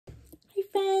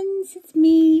friends, it's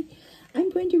me. I'm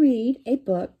going to read a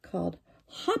book called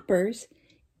Hopper's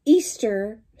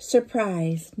Easter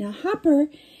Surprise. Now, Hopper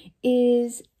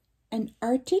is an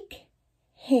Arctic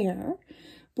hare,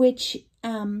 which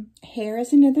hare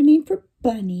is another name for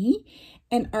bunny,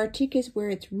 and Arctic is where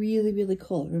it's really, really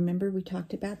cold. Remember, we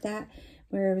talked about that?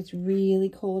 Where it's really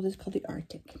cold is called the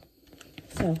Arctic.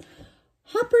 So,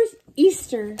 Hopper's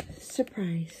Easter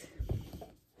Surprise.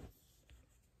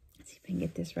 Let's see if I can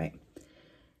get this right.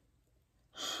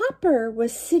 Hopper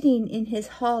was sitting in his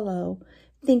hollow,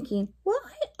 thinking, "Will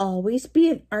I always be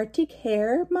an Arctic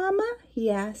hare, Mama?" he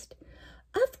asked.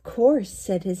 "Of course,"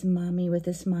 said his mommy with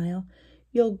a smile.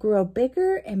 "You'll grow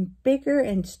bigger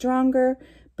and stronger,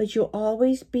 but you'll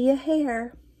always be a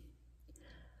hare."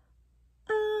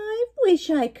 "I wish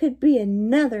I could be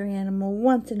another animal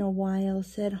once in a while,"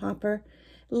 said Hopper,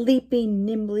 leaping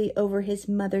nimbly over his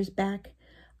mother's back.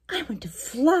 "I want to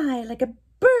fly like a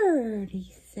bird,"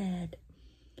 he said.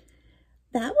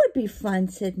 "That would be fun,"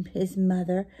 said his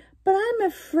mother, "but I'm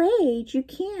afraid you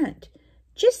can't.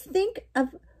 Just think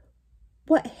of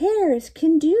what hares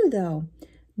can do, though.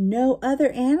 No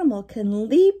other animal can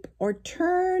leap or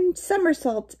turn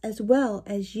somersaults as well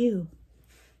as you."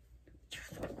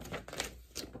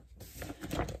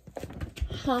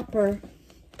 Hopper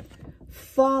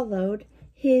followed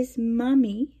his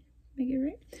mommy.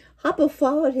 Hopper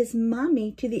followed his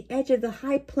mommy to the edge of the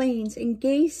high plains and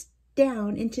gazed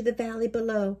down into the valley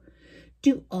below.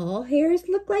 "Do all hares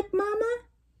look like Mama?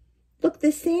 Look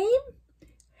the same?"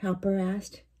 Hopper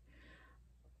asked.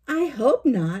 "I hope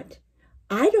not.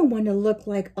 I don't want to look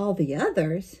like all the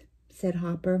others," said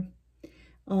Hopper.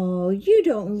 "Oh, you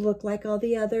don't look like all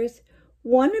the others.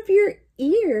 One of your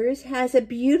ears has a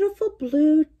beautiful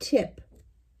blue tip.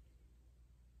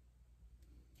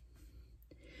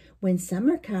 When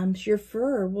summer comes, your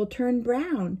fur will turn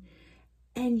brown,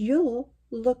 and you'll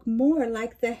look more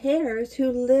like the hares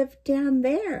who live down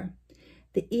there.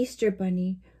 The Easter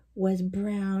bunny has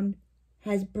brown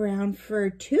fur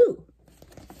too,"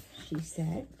 she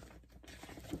said.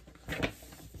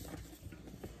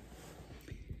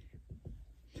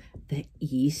 "The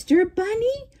Easter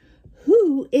bunny?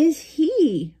 Who is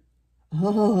he?"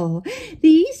 "Oh, the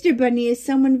Easter bunny is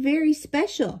someone very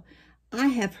special. I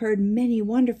have heard many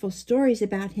wonderful stories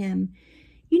about him.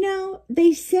 You know,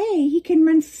 they say he can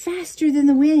run faster than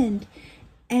the wind,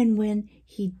 and when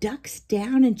he ducks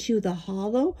down into the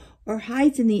hollow or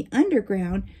hides in the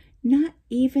underground, not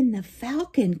even the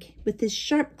falcon with his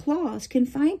sharp claws can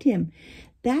find him.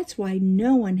 That's why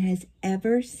no one has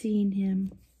ever seen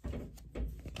him."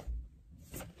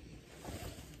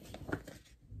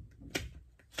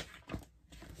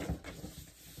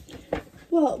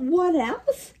 "Well, what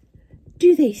else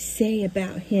do they say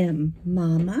about him,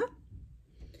 Mama?"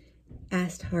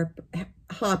 asked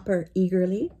Hopper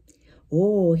eagerly.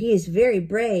 "Oh, he is very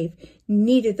brave.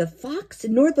 Neither the fox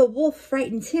nor the wolf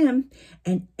frightens him.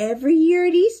 And every year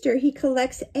at Easter he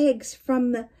collects eggs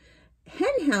from the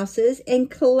hen houses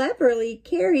and cleverly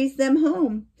carries them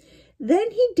home.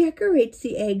 Then he decorates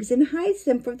the eggs and hides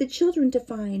them for the children to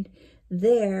find.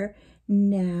 There,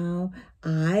 now,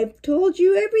 I've told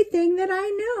you everything that I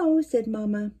know," said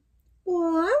Mama.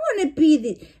 "Well, I want to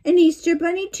be an Easter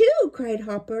bunny too," cried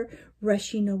Hopper,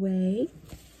 rushing away.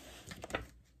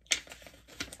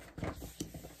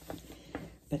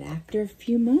 But after a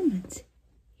few moments,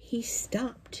 he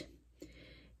stopped.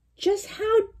 "Just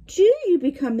how do you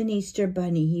become an Easter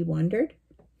bunny?" he wondered.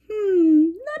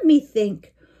 Let me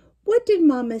think. What did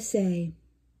Mama say?"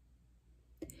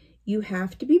 "You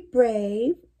have to be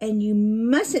brave, and you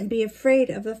mustn't be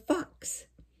afraid of a fox."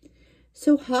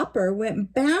 So Hopper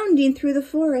went bounding through the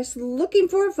forest looking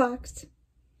for a fox.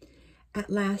 At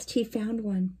last he found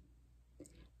one.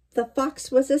 The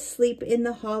fox was asleep in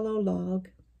the hollow log.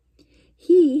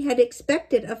 He had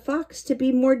expected a fox to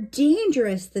be more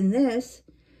dangerous than this.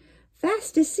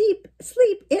 Fast asleep,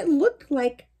 it looked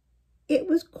like it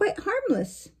was quite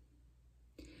harmless.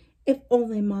 "If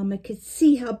only Mama could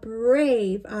see how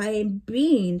brave I am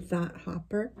being," thought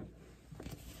Hopper.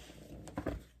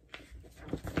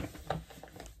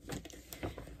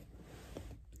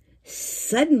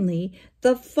 Suddenly,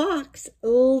 the fox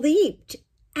leaped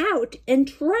out and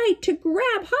tried to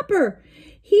grab Hopper.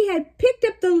 He had picked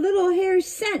up the little hare's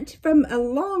scent from a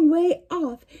long way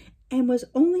off and was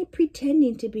only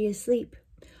pretending to be asleep.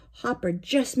 Hopper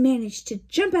just managed to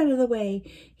jump out of the way.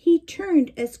 He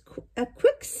turned a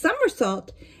quick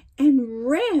somersault and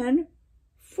ran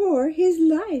for his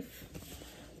life.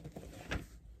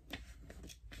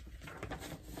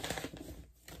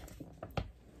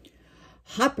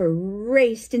 Hopper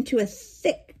raced into a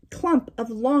thick clump of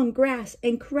long grass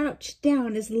and crouched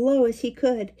down as low as he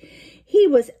could. He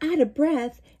was out of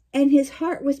breath and his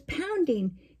heart was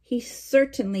pounding. He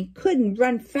certainly couldn't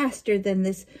run faster than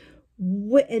the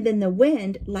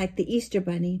wind like the Easter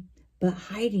Bunny, but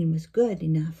hiding was good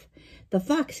enough. The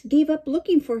fox gave up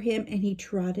looking for him and he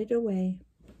trotted away.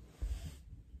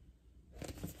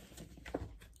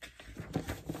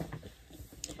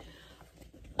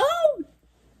 Oh,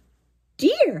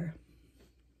 dear!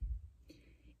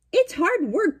 It's hard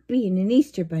work being an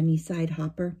Easter Bunny, sighed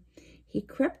Hopper. He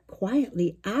crept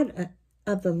quietly out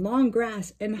of the long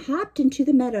grass and hopped into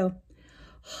the meadow.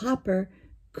 Hopper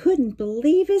couldn't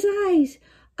believe his eyes.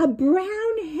 A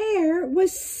brown hare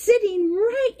was sitting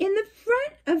right in the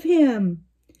front of him.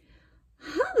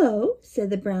 "Hello," said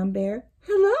the brown bear.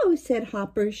 "Hello," said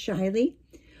Hopper shyly.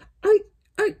 Are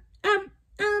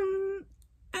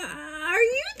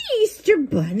you the Easter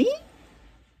Bunny?"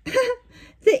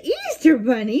 "The Easter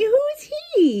Bunny? Who is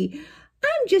he?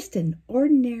 I'm just an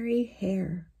ordinary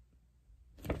hare."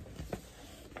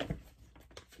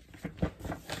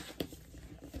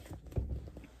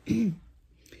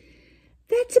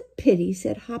 "That's a pity,"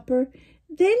 said Hopper.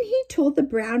 Then he told the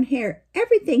brown hare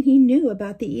everything he knew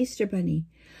about the Easter Bunny.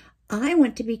 "I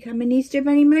want to become an Easter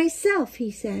Bunny myself,"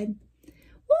 he said.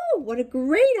 "Oh, what a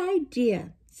great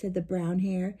idea," said the brown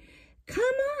hare. "Come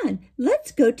on,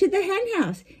 let's go to the hen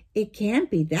house. It can't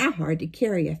be that hard to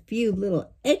carry a few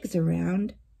little eggs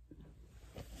around."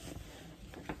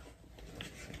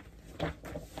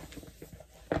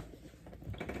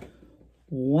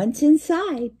 Once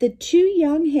inside, the two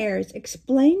young hares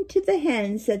explained to the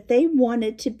hens that they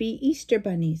wanted to be Easter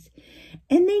bunnies,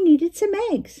 and they needed some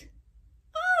eggs.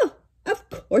 "Oh, of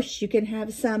course you can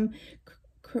have some,"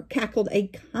 cackled a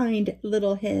kind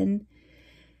little hen.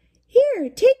 "Here,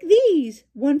 take these,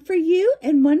 one for you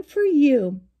and one for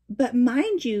you. But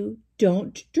mind you,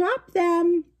 don't drop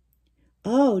them."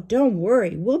 "Oh, don't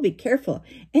worry, we'll be careful,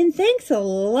 and thanks a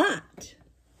lot."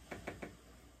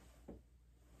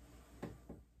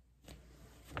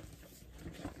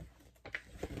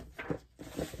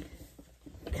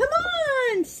 "Come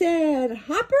on," said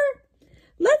Hopper.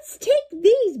 "Let's take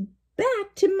these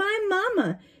back to my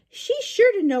mama. She's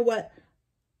sure to know what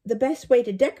the best way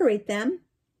to decorate them."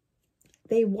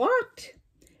 They walked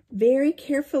very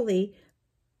carefully,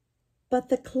 but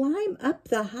the climb up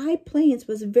the high plains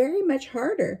was much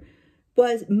harder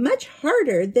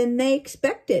than they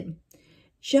expected.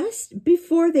 Just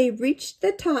before they reached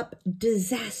the top,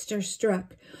 disaster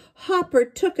struck. Hopper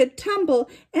took a tumble,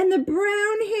 and the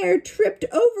brown hare tripped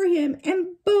over him,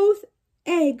 and both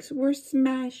eggs were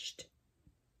smashed.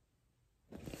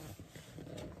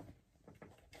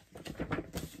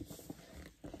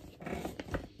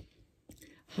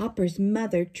 Hopper's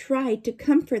mother tried to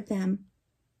comfort them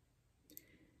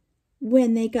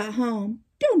when they got home.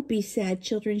 "Don't be sad,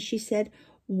 children," she said.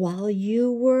 "While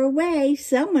you were away,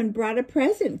 someone brought a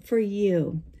present for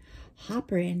you."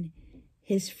 Hopper and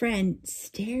his friend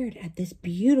stared at this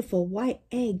beautiful white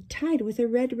egg tied with a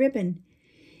red ribbon.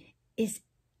 Is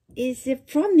it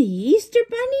from the Easter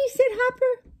Bunny?" said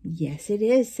Hopper. "Yes, it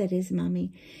is," said his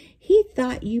mommy. "He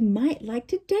thought you might like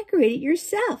to decorate it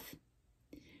yourself.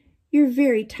 You're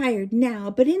very tired now,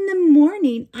 but in the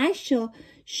morning I shall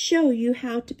show you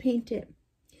how to paint it."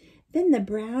 Then the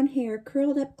brown hare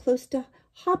curled up close to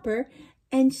Hopper,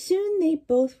 and soon they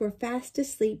both were fast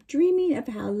asleep, dreaming of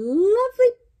how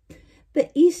lovely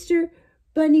the Easter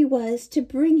Bunny was to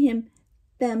bring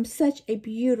them such a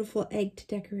beautiful egg to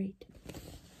decorate.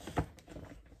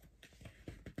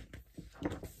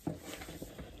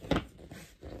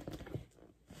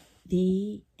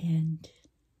 The end.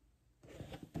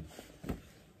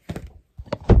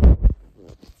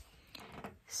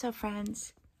 So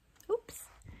friends,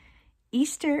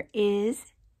 Easter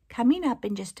is coming up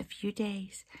in just a few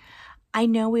days. I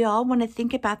know we all want to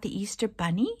think about the Easter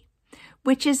Bunny,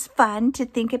 which is fun to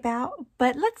think about,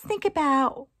 but let's think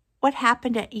about what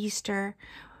happened at Easter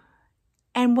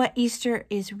and what Easter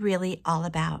is really all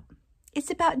about.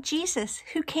 It's about Jesus,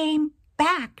 who came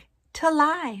back to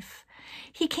life.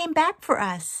 He came back for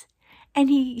us, and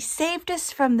he saved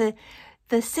us from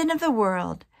the sin of the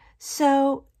world.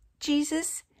 So,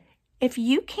 Jesus, if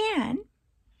you can,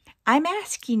 I'm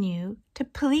asking you to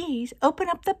please open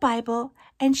up the Bible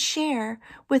and share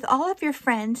with all of your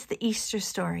friends the Easter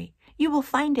story. You will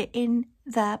find it in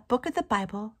the book of the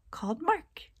Bible called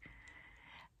Mark.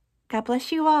 God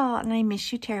bless you all, and I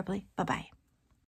miss you terribly. Bye-bye.